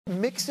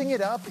Mixing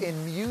it up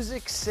in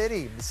Music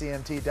City, the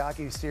CMT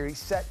docuseries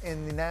set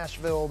in the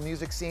Nashville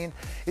music scene.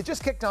 It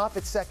just kicked off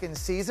its second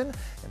season,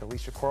 and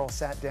Alicia Quarrels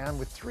sat down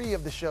with three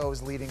of the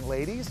show's leading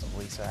ladies,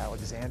 Alisa,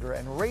 Alexandra,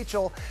 and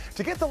Rachyl,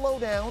 to get the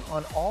lowdown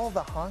on all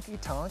the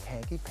honky-tonk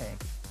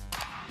hanky-panky.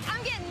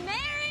 I'm getting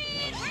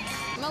married!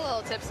 I'm a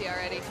little tipsy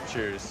already.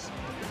 Cheers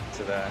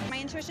to that. My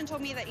intuition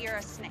told me that you're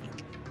a snake.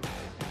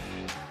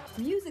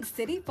 Music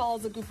City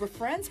follows a group of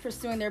friends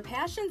pursuing their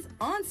passions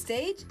on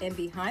stage and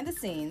behind the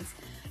scenes.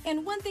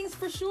 And one thing's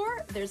for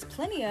sure, there's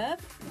plenty of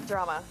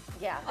drama.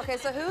 Yeah. Okay,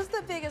 so who's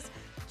the biggest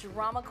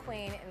drama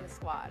queen in the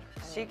squad?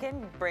 She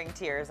can bring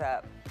tears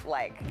up,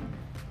 like.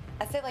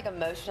 I'd say like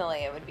emotionally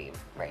it would be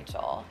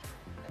Rachyl.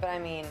 But I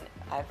mean,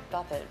 I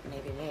thought that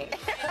maybe me.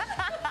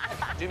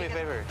 Do me a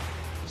favor.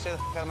 Stay the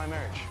f out of my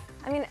marriage.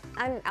 I mean,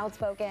 I'm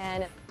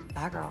outspoken.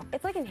 Bad girl.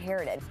 It's like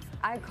inherited.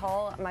 I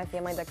call my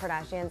family the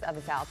Kardashians of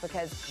the South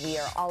because we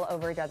are all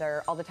over each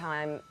other all the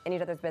time, in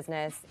each other's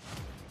business.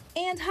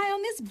 And high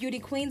on this beauty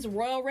queen's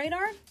royal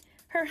radar,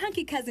 her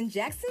hunky cousin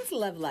Jackson's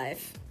love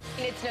life.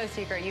 It's no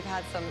secret you've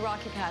had some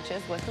rocky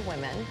patches with the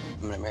women.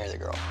 I'm gonna marry the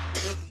girl.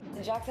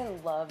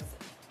 Jackson loves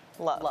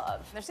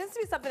love. There seems to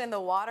be something in the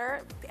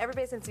water.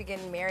 Everybody seems to be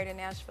getting married in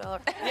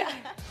Nashville. Yeah,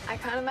 I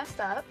kind of messed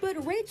up. But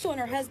Rachyl and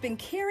her husband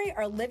Carrie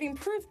are living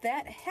proof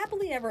that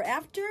happily ever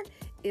after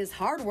is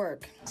hard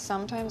work.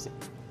 Sometimes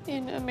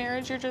in a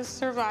marriage you're just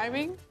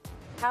surviving.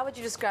 How would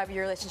you describe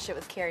your relationship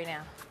with Carrie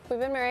now? We've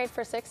been married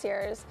for 6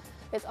 years.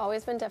 It's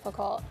always been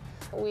difficult.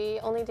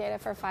 We only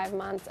dated for 5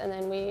 months and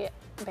then we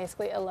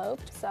basically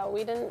eloped, so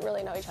we didn't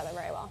really know each other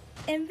very well.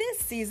 And this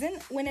season,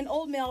 when an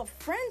old male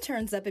friend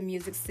turns up in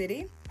Music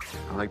City,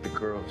 I like the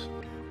girls.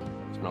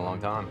 It's been a long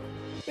time.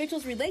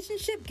 Rachel's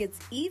relationship gets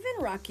even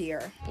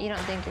rockier. You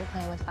don't think you're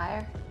playing with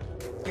fire?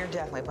 You're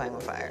definitely playing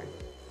with fire.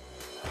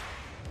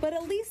 But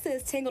Alisa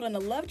is tangled in a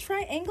love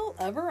triangle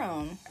of her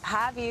own.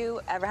 Have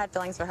you ever had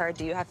feelings for her?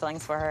 Do you have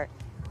feelings for her?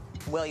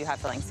 Will you have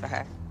feelings for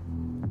her?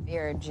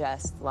 You're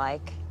just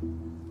like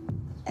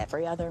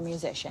every other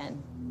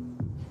musician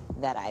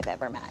that I've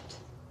ever met.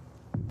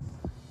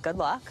 Good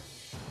luck.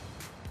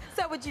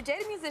 So would you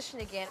date a musician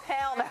again?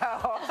 Hell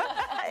no.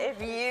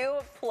 If you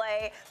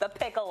play the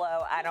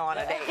piccolo, I don't want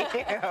to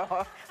date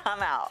you.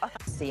 I'm out.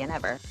 See you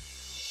never.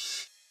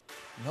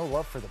 No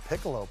love for the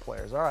piccolo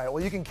players. All right,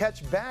 well, you can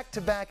catch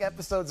back-to-back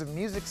episodes of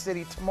Music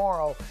City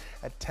tomorrow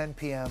at 10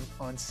 p.m.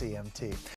 on CMT.